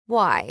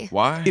Why?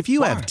 Why? If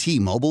you have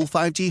T-Mobile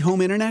 5G home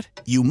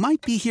internet, you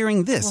might be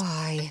hearing this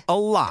Why? a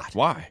lot.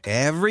 Why?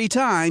 Every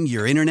time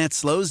your internet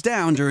slows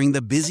down during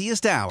the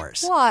busiest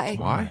hours. Why?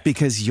 Why?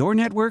 Because your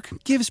network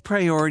gives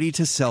priority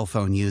to cell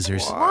phone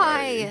users.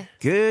 Why?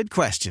 Good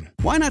question.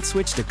 Why not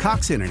switch to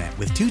Cox Internet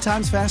with 2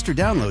 times faster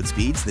download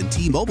speeds than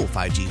T-Mobile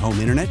 5G home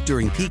internet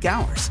during peak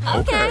hours?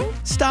 Okay.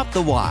 Stop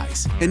the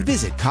whys and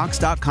visit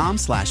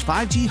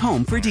cox.com/5G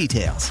home for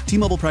details.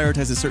 T-Mobile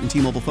prioritizes certain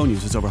T-Mobile phone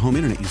users over home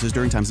internet users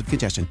during times of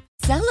congestion.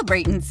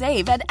 Celebrate and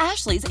save at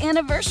Ashley's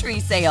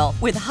Anniversary Sale.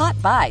 With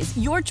Hot Buys,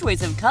 your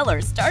choice of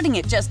colors starting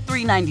at just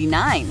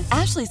 $3.99.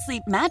 Ashley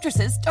Sleep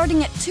mattresses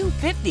starting at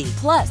 $2.50.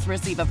 Plus,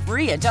 receive a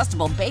free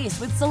adjustable base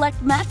with select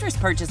mattress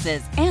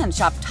purchases. And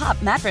shop top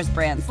mattress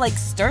brands like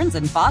Stearns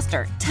 &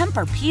 Foster,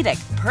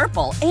 Tempur-Pedic,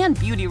 Purple, and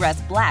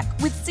Beautyrest Black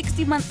with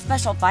 60-month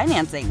special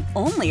financing.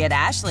 Only at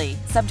Ashley.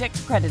 Subject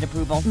to credit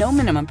approval. No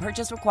minimum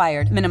purchase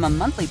required. Minimum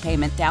monthly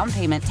payment, down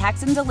payment,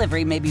 tax, and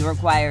delivery may be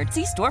required.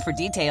 See store for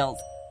details.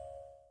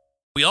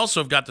 We also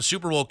have got the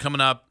Super Bowl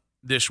coming up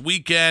this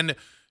weekend.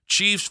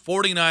 Chiefs,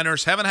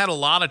 49ers, haven't had a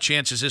lot of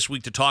chances this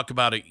week to talk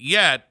about it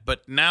yet,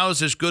 but now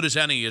is as good as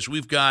any, as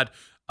we've got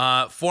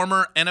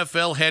former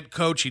NFL head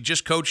coach. He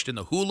just coached in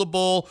the Hula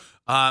Bowl.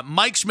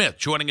 Mike Smith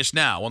joining us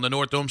now on the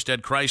North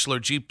Olmsted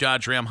Chrysler Jeep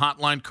Dodge Ram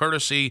hotline,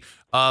 courtesy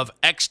of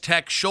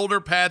X-Tech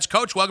shoulder pads.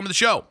 Coach, welcome to the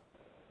show.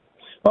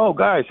 Oh,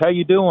 guys, how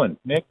you doing?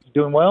 Nick, you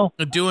doing well?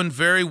 Doing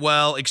very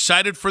well.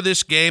 Excited for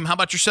this game. How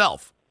about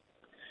yourself?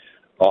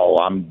 Oh,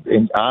 I'm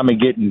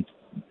getting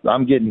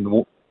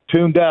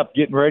tuned up,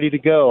 getting ready to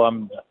go.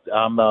 I'm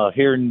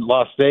here in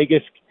Las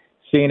Vegas,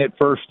 seeing it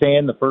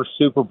firsthand. The first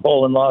Super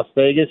Bowl in Las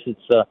Vegas.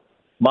 It's a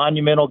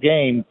monumental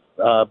game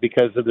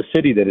because of the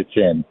city that it's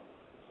in.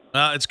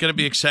 It's going to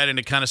be exciting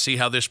to kind of see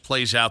how this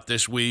plays out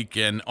this week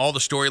and all the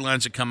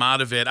storylines that come out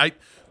of it.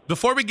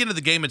 Before we get into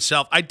the game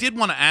itself, I did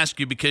want to ask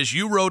you, because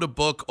you wrote a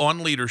book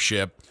on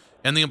leadership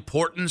and the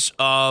importance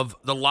of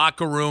the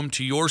locker room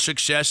to your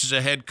success as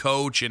a head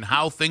coach and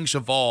how things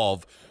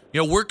evolve.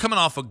 You know, we're coming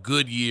off a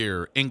good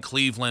year in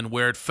Cleveland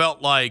where it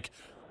felt like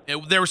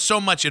there was so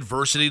much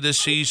adversity this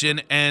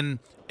season, and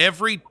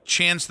every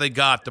chance they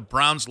got, the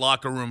Browns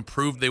locker room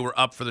proved they were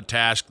up for the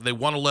task. They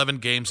won 11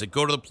 games. They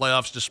go to the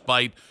playoffs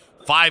despite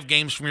 5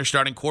 games from your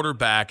starting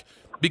quarterback.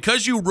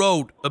 Because you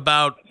wrote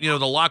about, the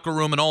locker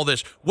room and all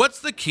this, what's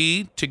the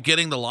key to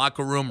getting the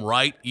locker room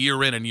right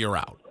year in and year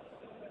out?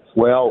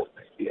 Well,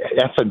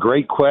 that's a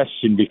great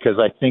question, because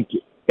I think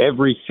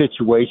every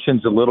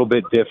situation's a little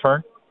bit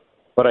different.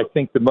 But I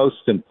think the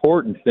most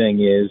important thing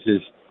is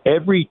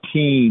every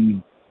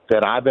team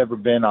that I've ever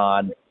been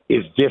on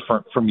is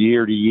different from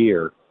year to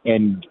year.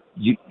 And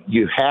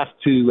you have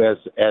to,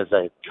 as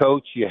a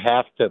coach, you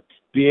have to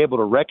be able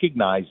to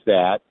recognize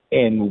that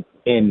and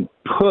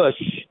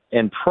push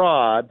and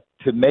prod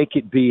to make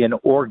it be an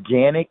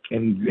organic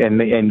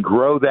and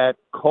grow that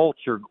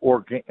culture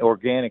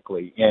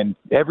organically. And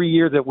every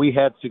year that we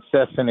had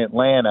success in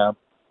Atlanta,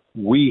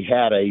 we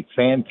had a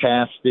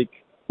fantastic,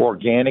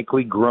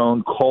 organically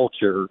grown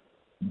culture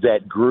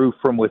that grew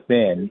from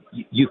within.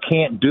 You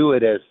can't do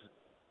it as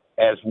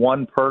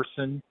one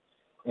person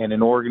and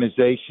an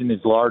organization as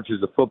large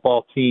as a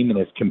football team and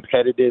as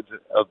competitive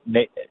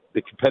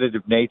the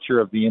competitive nature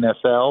of the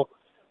NFL.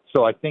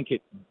 So I think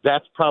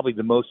that's probably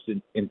the most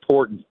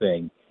important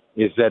thing,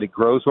 is that it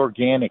grows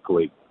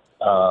organically.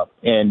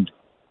 And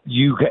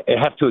you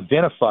have to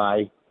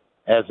identify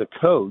as a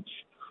coach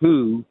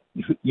who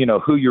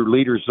your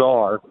leaders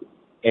are.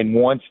 And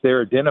once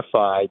they're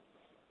identified,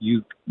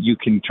 you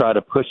can try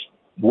to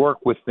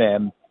work with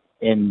them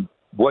in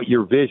what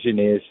your vision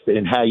is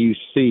and how you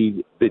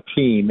see the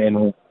team,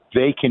 and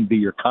they can be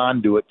your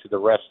conduit to the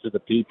rest of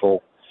the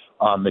people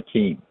on the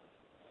team.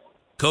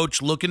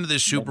 Coach, look into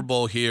this Super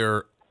Bowl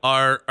here.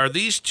 Are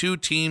these two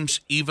teams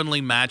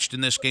evenly matched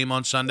in this game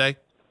on Sunday?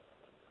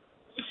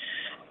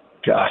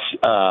 Gosh,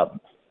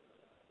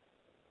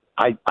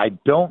 I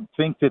don't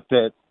think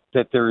that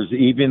they're as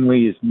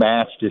evenly as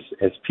matched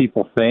as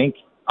people think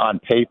on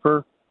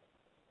paper.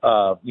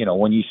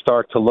 When you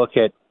start to look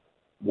at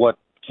what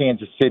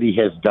Kansas City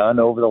has done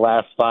over the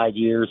last 5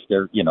 years,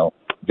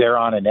 they're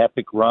on an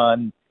epic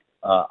run,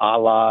 a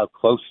la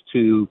close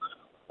to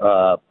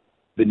the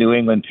New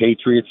England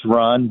Patriots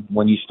run.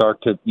 When you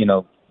start to,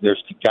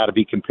 there's got to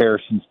be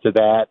comparisons to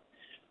that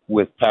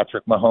with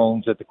Patrick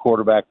Mahomes at the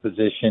quarterback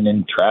position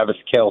and Travis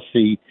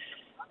Kelce.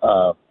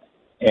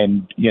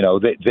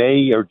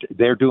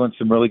 They're doing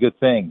some really good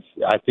things.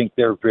 I think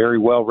they're very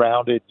well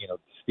rounded.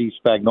 Steve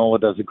Spagnuolo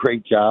does a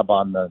great job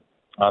on the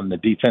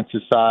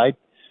defensive side,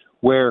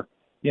 where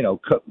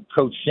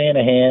Coach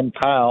Shanahan,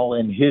 Kyle,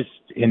 and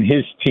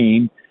his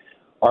team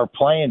are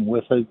playing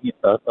with a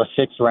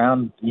 6th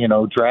round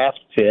draft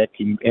pick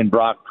in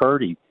Brock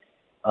Purdy,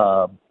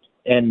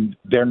 and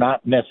they're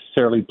not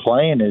necessarily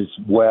playing as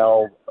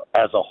well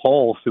as a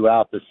whole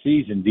throughout the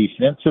season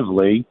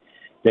defensively.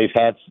 They've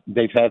had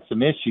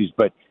some issues,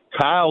 but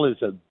Kyle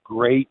is a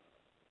great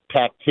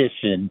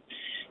tactician.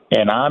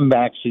 And I'm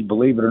actually,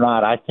 believe it or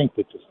not, I think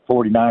that the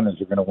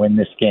 49ers are going to win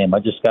this game. I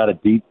just got a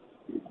deep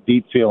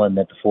deep feeling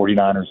that the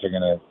 49ers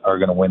are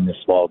gonna win this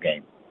ball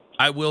game.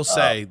 I will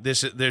say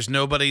there's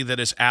nobody that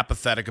is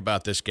apathetic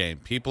about this game.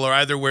 People are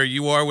either where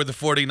you are with the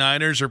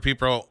 49ers or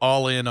people are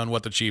all in on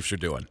what the Chiefs are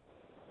doing.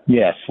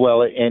 Yes,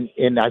 well,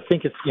 and I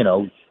think it's,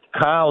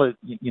 Kyle is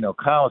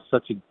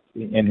such a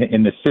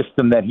in the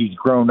system that he's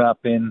grown up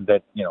in,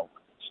 that,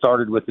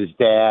 started with his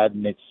dad,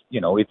 and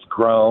it's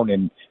grown,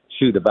 and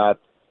about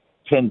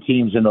 10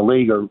 teams in the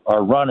league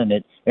are running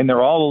it, and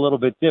they're all a little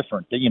bit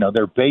different.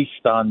 They're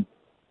based on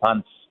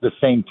the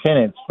same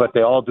tenets, but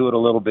they all do it a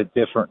little bit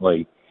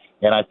differently.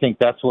 And I think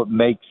that's what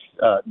makes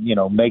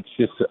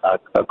this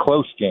a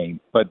close game.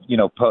 But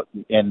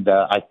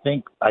I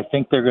think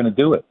they're going to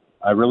do it.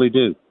 I really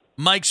do.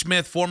 Mike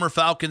Smith, former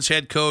Falcons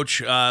head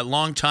coach,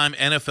 longtime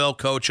NFL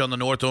coach on the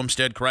North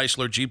Olmsted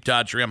Chrysler Jeep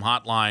Dodge Ram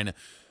hotline.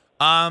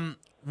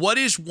 What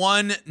is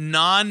one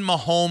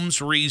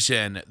non-Mahomes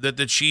reason that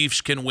the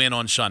Chiefs can win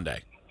on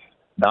Sunday?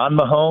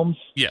 Non-Mahomes?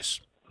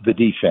 Yes. The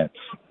defense.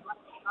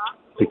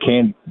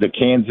 The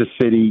Kansas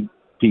City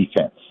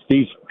defense.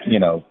 Steve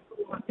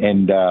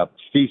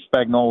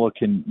Spagnuolo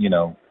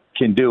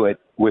can do it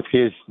with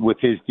his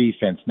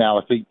defense.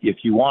 Now, if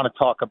you want to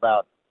talk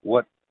about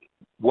what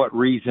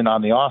reason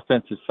on the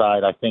offensive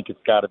side, I think it's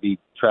got to be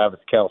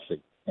Travis Kelce.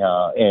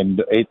 And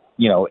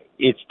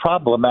it's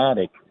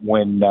problematic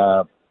when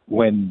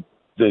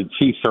the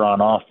Chiefs are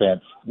on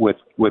offense with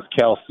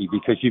Kelce,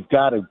 because you've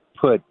got to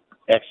put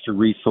extra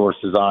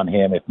resources on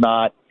him. If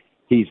not,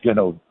 he's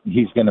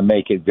gonna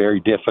make it very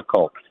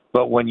difficult.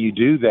 But when you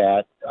do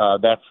that,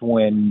 that's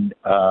when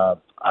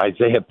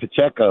Isaiah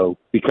Pacheco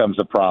becomes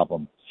a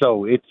problem.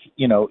 So it's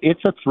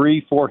a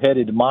 3-4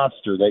 headed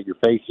monster that you're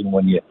facing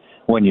when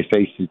you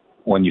face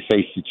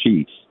the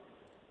Chiefs.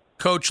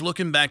 Coach,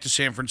 looking back to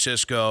San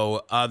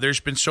Francisco, there's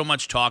been so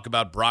much talk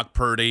about Brock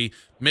Purdy,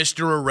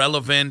 Mr.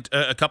 Irrelevant,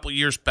 a couple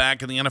years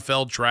back in the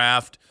NFL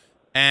draft,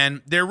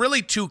 and there are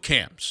really two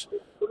camps.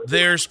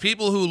 There's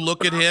people who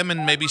look at him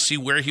and maybe see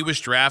where he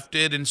was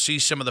drafted and see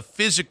some of the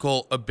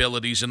physical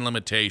abilities and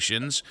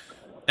limitations.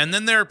 And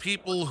then there are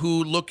people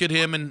who look at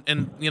him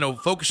and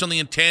focus on the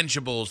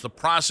intangibles, the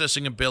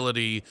processing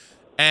ability,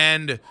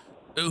 and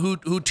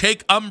who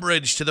take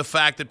umbrage to the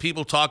fact that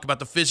people talk about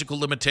the physical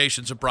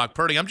limitations of Brock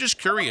Purdy. I'm just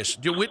curious,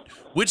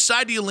 which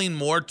side do you lean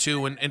more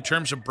to in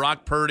terms of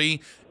Brock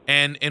Purdy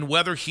and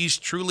whether he's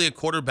truly a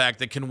quarterback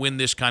that can win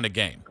this kind of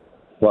game?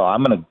 Well,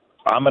 I'm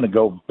gonna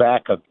go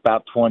back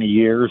about 20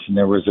 years, and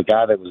there was a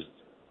guy that was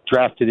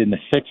drafted in the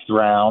 6th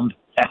round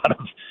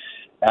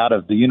out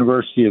of the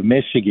University of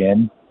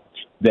Michigan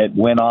that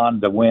went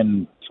on to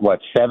win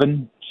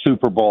 7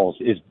 Super Bowls.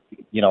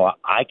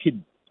 I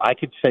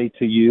could say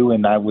to you,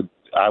 and I would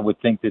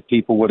think that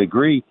people would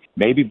agree,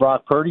 maybe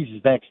Brock Purdy's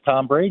his next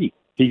Tom Brady.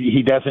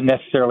 He doesn't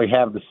necessarily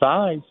have the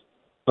size,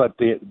 but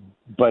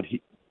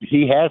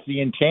he has the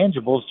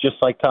intangibles just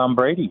like Tom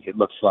Brady, it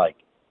looks like.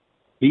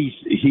 He's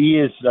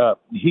a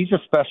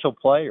special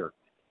player,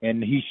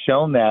 and he's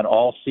shown that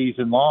all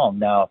season long.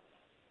 Now,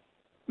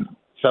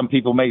 some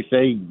people may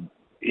say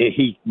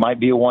he might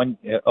be a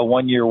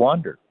one-year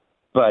wonder,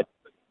 but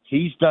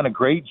he's done a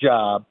great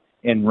job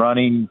in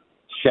running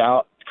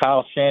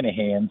Kyle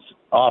Shanahan's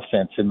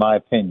offense, in my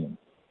opinion.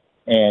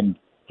 And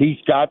he's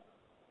got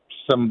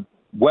some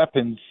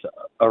weapons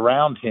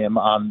around him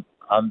on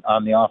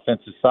the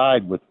offensive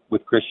side with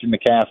Christian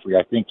McCaffrey.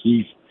 I think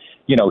he's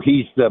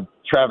the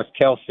Travis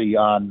Kelce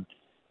on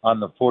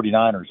the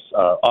 49ers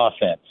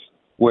offense,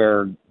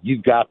 where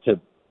you've got to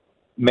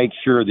make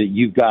sure that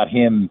you've got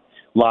him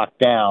locked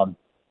down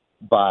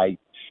by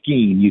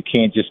scheme. You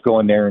can't just go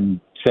in there and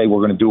say we're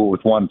going to do it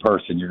with one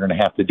person. You're going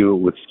to have to do it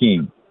with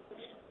scheme.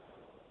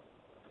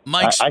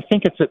 I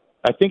think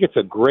it's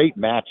a great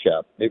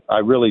matchup. I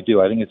really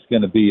do. I think it's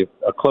going to be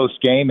a close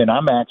game, and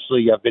I've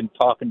been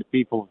talking to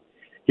people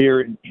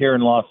here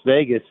in Las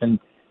Vegas, and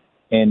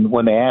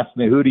when they ask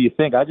me, who do you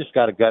think? I just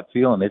got a gut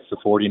feeling it's the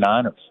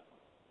 49ers.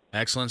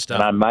 Excellent stuff.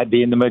 And I might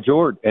be in the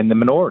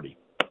minority.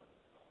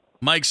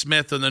 Mike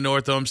Smith on the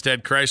North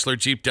Olmsted Chrysler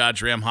Jeep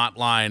Dodge Ram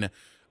hotline.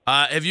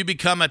 Have you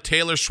become a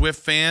Taylor Swift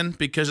fan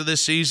because of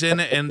this season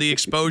and the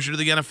exposure to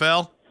the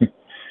NFL?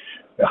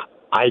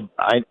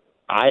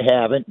 I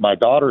haven't. My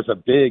daughter's a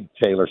big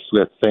Taylor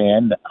Swift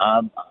fan.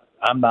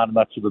 I'm not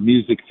much of a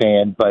music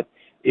fan, but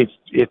it's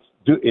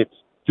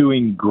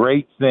doing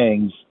great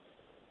things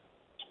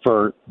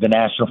for the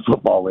National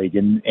Football League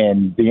and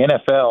the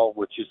NFL,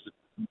 which is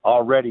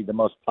already the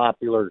most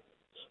popular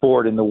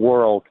sport in the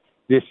world.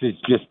 This is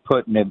just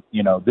putting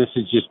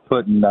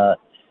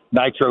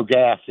nitro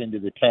gas into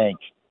the tank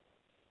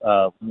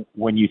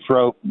when you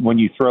throw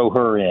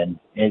her in.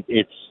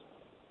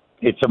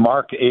 It's a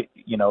market.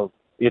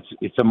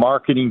 It's a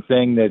marketing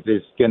thing that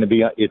is going to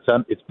be.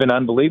 It's been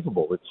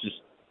unbelievable. It's just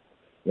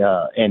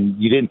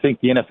and you didn't think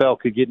the NFL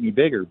could get any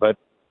bigger, but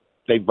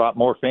they brought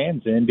more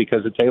fans in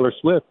because of Taylor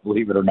Swift,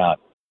 believe it or not.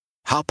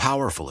 How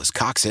powerful is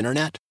Cox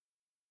Internet?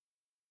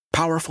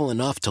 Powerful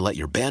enough to let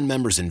your band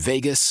members in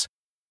Vegas,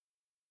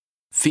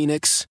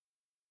 Phoenix,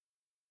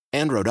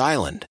 and Rhode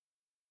Island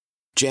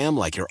jam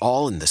like you're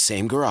all in the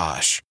same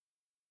garage.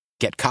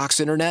 Get Cox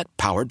Internet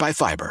powered by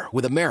fiber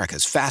with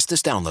America's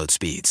fastest download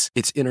speeds.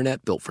 It's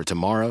internet built for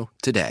tomorrow,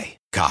 today.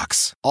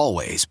 Cox,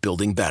 always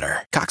building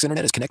better. Cox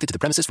Internet is connected to the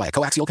premises via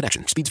coaxial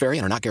connection. Speeds vary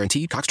and are not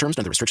guaranteed. Cox terms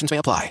and other restrictions may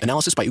apply.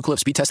 Analysis by Ookla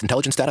Speed Test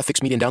Intelligence Data.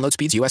 Fixed median download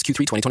speeds. US Q3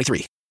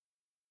 2023.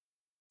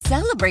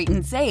 Celebrate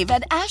and save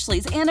at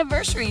Ashley's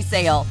Anniversary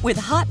Sale. With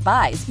Hot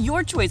Buys,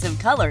 your choice of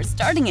colors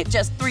starting at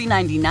just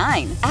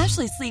 $3.99.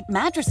 Ashley Sleep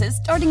mattresses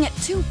starting at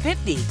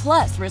 $2.50.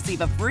 Plus,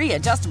 receive a free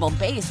adjustable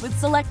base with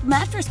select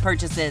mattress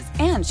purchases.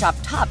 And shop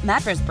top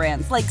mattress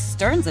brands like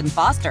Stearns &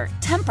 Foster,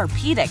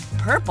 Tempur-Pedic,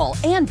 Purple,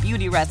 and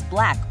Beautyrest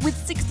Black with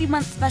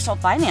 60-month special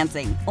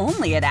financing.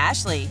 Only at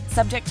Ashley.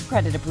 Subject to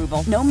credit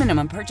approval. No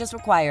minimum purchase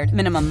required.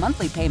 Minimum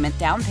monthly payment,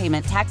 down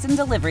payment, tax, and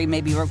delivery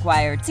may be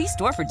required. See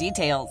store for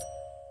details.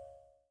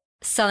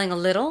 Selling a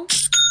little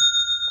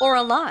or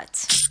a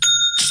lot?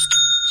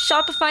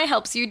 Shopify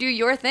helps you do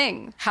your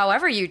thing,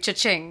 however you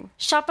cha-ching.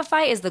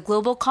 Shopify is the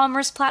global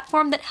commerce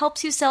platform that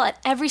helps you sell at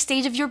every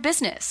stage of your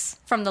business.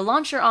 From the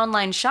launch your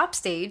online shop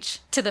stage,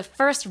 to the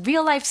first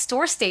real-life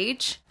store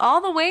stage, all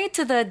the way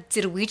to the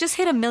did we just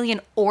hit 1 million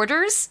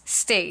orders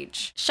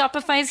stage.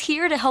 Shopify is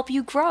here to help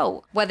you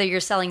grow. Whether you're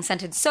selling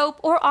scented soap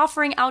or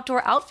offering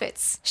outdoor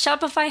outfits,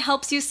 Shopify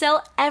helps you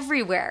sell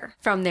everywhere.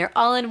 From their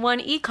all-in-one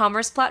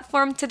e-commerce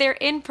platform to their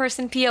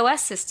in-person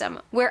POS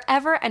system,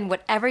 wherever and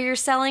whatever you're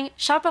selling,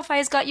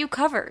 Shopify's got you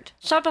covered.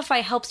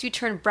 Shopify helps you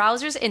turn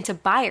browsers into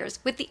buyers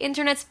with the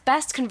internet's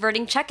best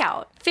converting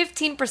checkout.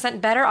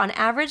 15% better on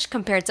average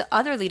compared to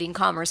other leading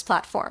commerce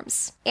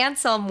platforms. And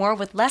sell more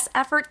with less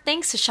effort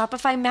thanks to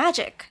Shopify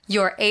Magic,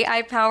 your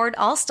AI-powered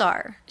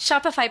all-star.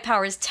 Shopify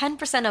powers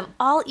 10% of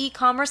all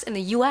e-commerce in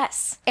the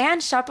US.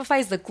 And Shopify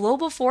is the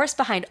global force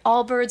behind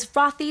Allbirds,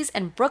 Rothy's,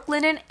 and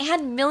Brooklinen,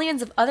 and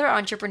millions of other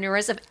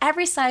entrepreneurs of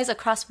every size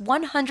across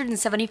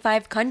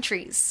 175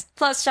 countries.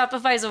 Plus,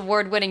 Shopify's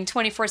award-winning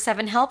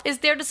 24/7 help is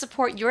there to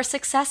support your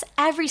success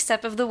every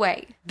step of the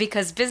way.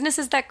 Because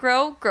businesses that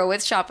grow, grow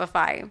with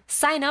Shopify.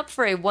 Sign up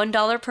for a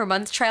 $1 per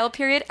month trial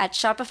period at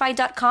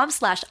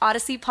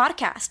shopify.com/Odyssey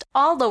Podcast,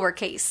 all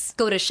lowercase.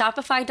 Go to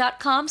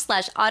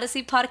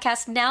shopify.com/Odyssey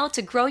Podcast now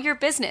to grow your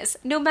business,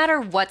 no matter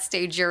what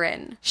stage you're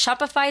in.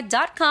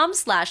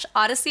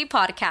 Shopify.com/Odyssey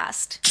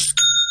Podcast.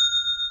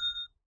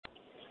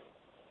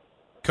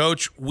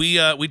 Coach,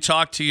 we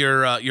talked to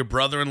your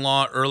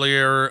brother-in-law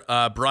earlier,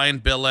 Brian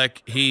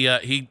Billick. He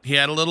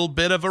had a little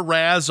bit of a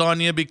razz on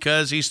you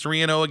because he's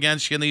 3-0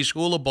 against you in these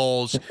Hula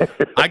Bowls.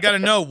 I got to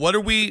know,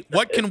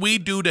 what can we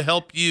do to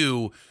help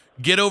you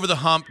get over the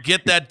hump,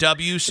 get that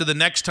W, so the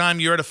next time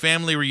you're at a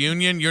family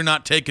reunion, you're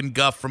not taking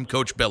guff from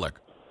Coach Billick?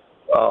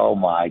 Oh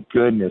my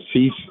goodness,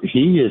 he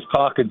is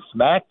talking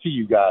smack to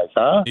you guys,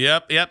 huh?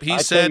 Yep. He I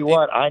said, tell you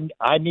what, I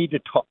need to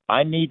talk.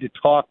 I need to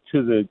talk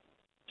to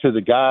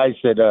the guys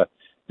that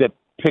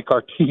pick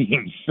our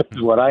teams.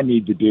 That's what I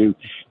need to do.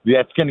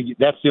 That's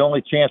the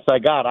only chance I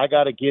got. I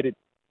got to get it.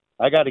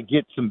 I got to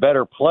get some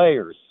better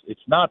players.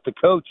 It's not the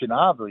coaching,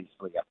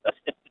 obviously.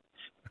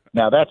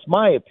 Now that's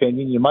my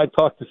opinion. You might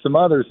talk to some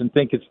others and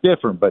think it's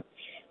different, but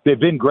they've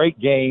been great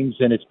games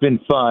and it's been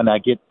fun. I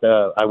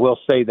will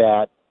say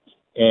that.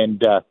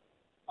 And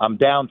I'm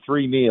down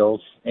 3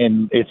 meals,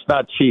 and it's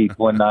not cheap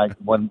when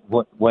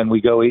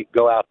we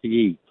go out to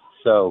eat.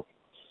 So,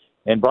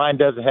 and Brian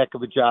does a heck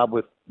of a job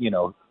with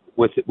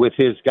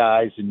his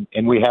guys,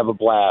 and we have a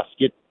blast.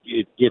 It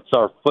gets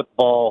our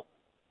football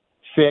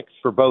fixed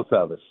for both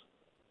of us.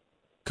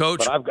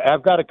 Coach, but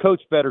I've got to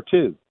coach better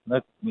too.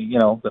 But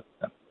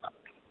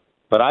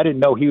I didn't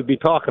know he would be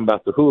talking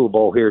about the Hula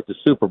Bowl here at the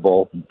Super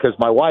Bowl, because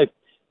my wife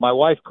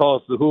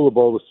calls the Hula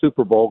Bowl the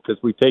Super Bowl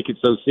because we take it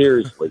so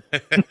seriously.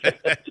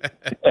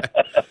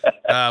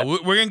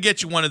 We're going to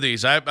get you one of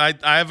these. I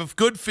have a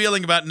good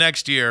feeling about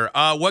next year.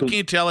 What can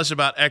you tell us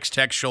about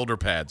X-Tech shoulder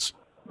pads?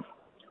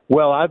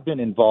 Well, I've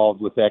been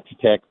involved with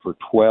X-Tech for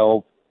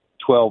 12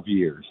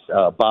 years.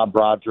 Bob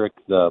Broderick,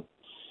 the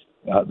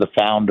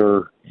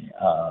founder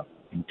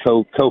and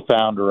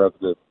co-founder of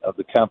the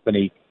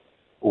company,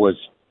 was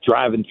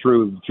driving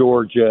through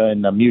Georgia,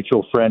 and a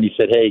mutual friend, he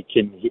said, "Hey,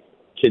 can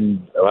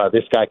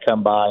this guy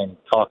come by and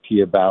talk to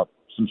you about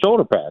some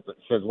shoulder pads?" I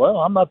says, "Well,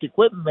 I'm not the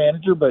equipment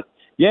manager, but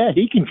yeah,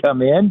 he can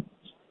come in."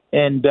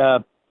 And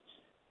I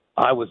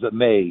was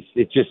amazed.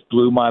 It just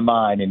blew my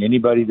mind. And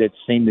anybody that's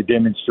seen the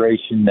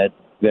demonstration that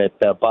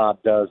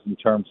Bob does in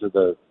terms of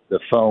the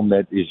foam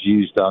that is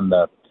used on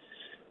the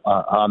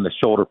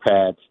shoulder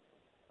pads,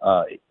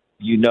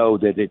 you know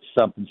that it's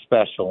something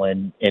special.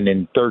 And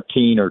in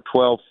 13 or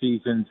 12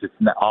 seasons, it's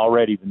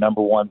already the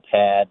number one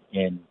pad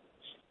in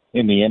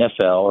the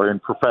NFL or in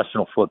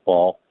professional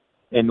football.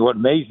 And what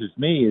amazes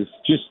me is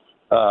just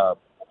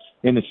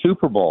in the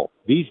Super Bowl,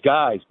 these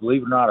guys,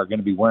 believe it or not, are going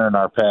to be wearing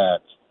our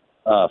pads.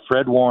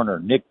 Fred Warner,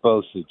 Nick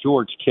Bosa,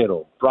 George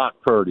Kittle, Brock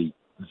Purdy,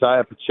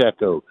 Isaiah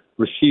Pacheco,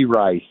 Rashee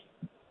Rice,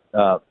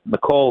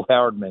 Mecole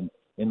Hardman,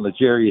 and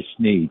L'Jarius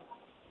Sneed.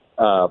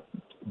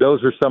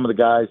 Those are some of the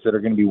guys that are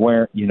going to be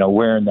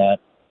wearing that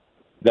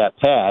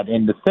pad.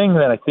 And the thing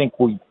that I think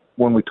when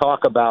we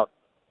talk about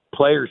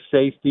player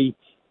safety,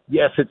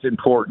 yes, it's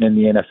important in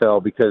the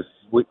NFL because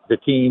the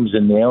teams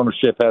and the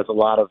ownership has a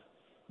lot of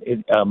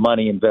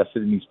money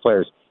invested in these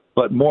players.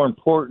 But more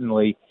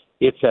importantly,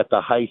 it's at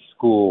the high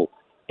school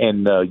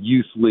and the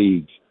youth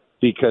leagues,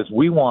 because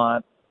we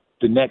want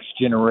the next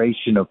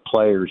generation of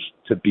players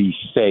to be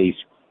safe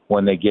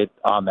when they get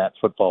on that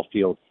football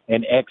field.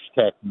 And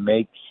X-Tech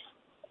makes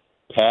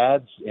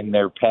pads, and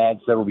their pads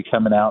that will be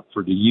coming out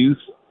for the youth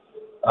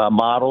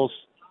models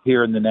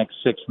here in the next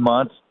 6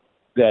 months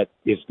that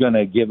is going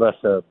to give us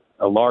a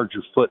larger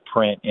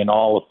footprint in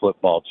all of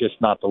football, just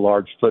not the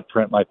large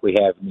footprint like we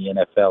have in the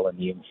NFL and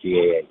the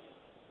NCAA.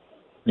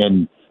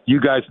 And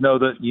you guys know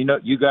the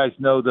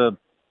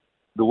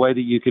way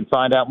that you can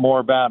find out more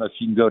about us.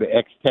 You can go to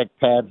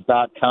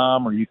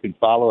xtechpads.com, or you can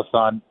follow us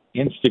on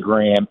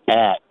Instagram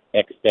at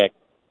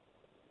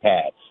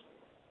xtechpads.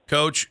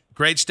 Coach,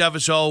 great stuff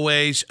as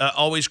always.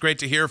 Always great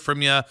to hear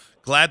from you.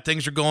 Glad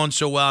things are going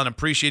so well, and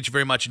appreciate you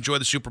very much. Enjoy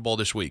the Super Bowl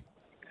this week.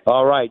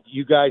 All right.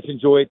 You guys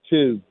enjoy it,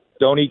 too.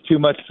 Don't eat too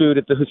much food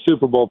at the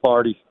Super Bowl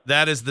party.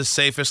 That is the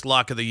safest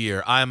lock of the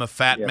year. I am a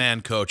fat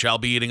man, Coach. I'll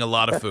be eating a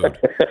lot of food.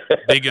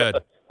 Be good.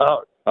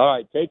 All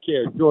right. Take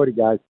care. Enjoy it,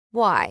 guys.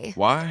 Why?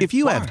 If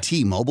you have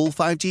T-Mobile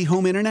 5G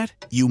home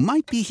internet, you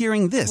might be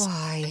hearing this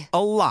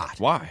a lot.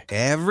 Why?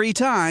 Every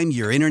time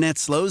your internet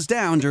slows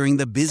down during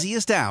the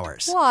busiest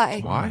hours.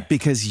 Why?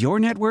 Because your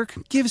network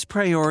gives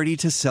priority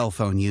to cell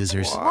phone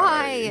users.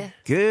 Why?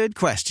 Good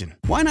question.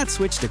 Why not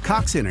switch to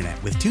Cox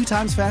Internet with 2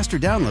 times faster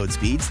download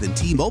speeds than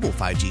T-Mobile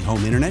 5G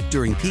home internet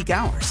during peak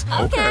hours?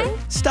 Okay.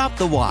 Stop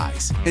the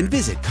whys and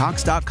visit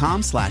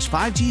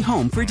cox.com/5G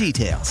home for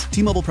details.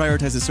 T-Mobile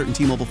prioritizes certain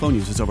T-Mobile phone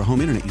users over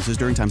home internet users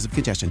during times of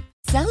congestion.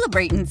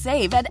 Celebrate and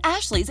save at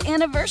Ashley's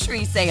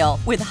Anniversary Sale.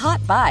 With Hot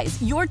Buys,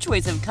 your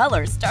choice of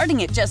colors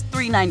starting at just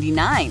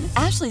 $3.99.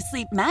 Ashley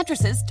Sleep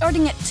mattresses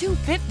starting at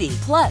 $2.50.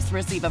 Plus,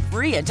 receive a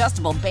free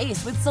adjustable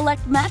base with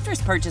select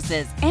mattress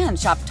purchases. And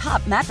shop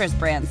top mattress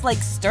brands like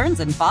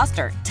Stearns &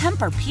 Foster,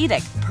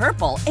 Tempur-Pedic,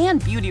 Purple,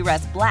 and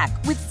Beautyrest Black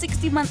with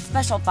 60-month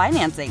special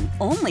financing.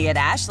 Only at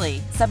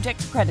Ashley.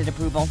 Subject to credit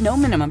approval. No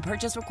minimum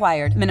purchase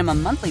required.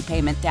 Minimum monthly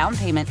payment, down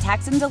payment,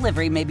 tax, and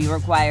delivery may be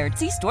required.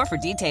 See store for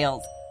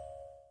details.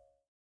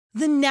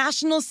 The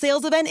national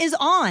sales event is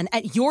on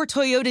at your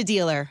Toyota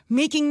dealer,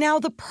 making now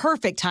the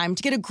perfect time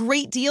to get a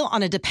great deal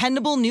on a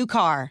dependable new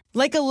car.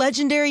 Like a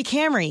legendary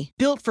Camry,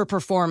 built for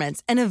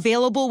performance and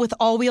available with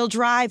all-wheel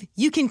drive,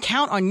 you can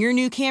count on your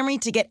new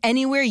Camry to get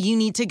anywhere you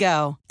need to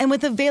go. And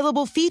with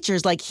available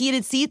features like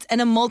heated seats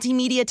and a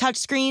multimedia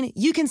touchscreen,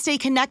 you can stay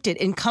connected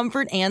in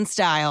comfort and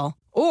style.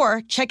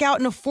 Or check out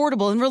an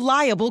affordable and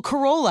reliable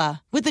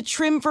Corolla with a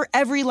trim for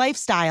every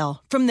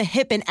lifestyle. From the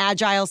hip and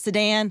agile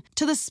sedan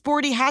to the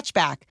sporty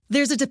hatchback,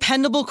 there's a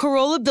dependable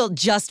Corolla built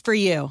just for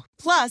you.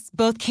 Plus,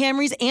 both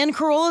Camrys and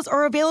Corollas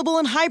are available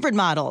in hybrid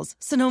models,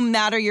 so no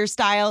matter your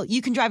style,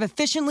 you can drive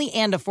efficiently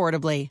and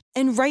affordably.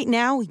 And right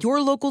now, your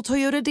local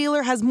Toyota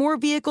dealer has more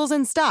vehicles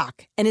in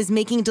stock and is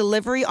making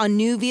delivery on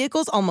new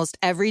vehicles almost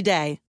every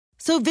day.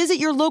 So visit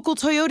your local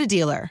Toyota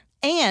dealer.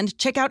 And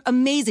check out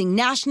amazing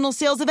national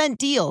sales event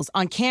deals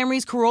on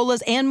Camrys,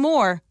 Corollas, and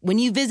more when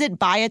you visit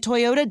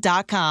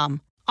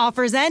buyatoyota.com.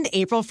 Offers end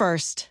April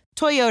 1st.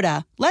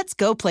 Toyota, let's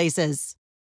go places.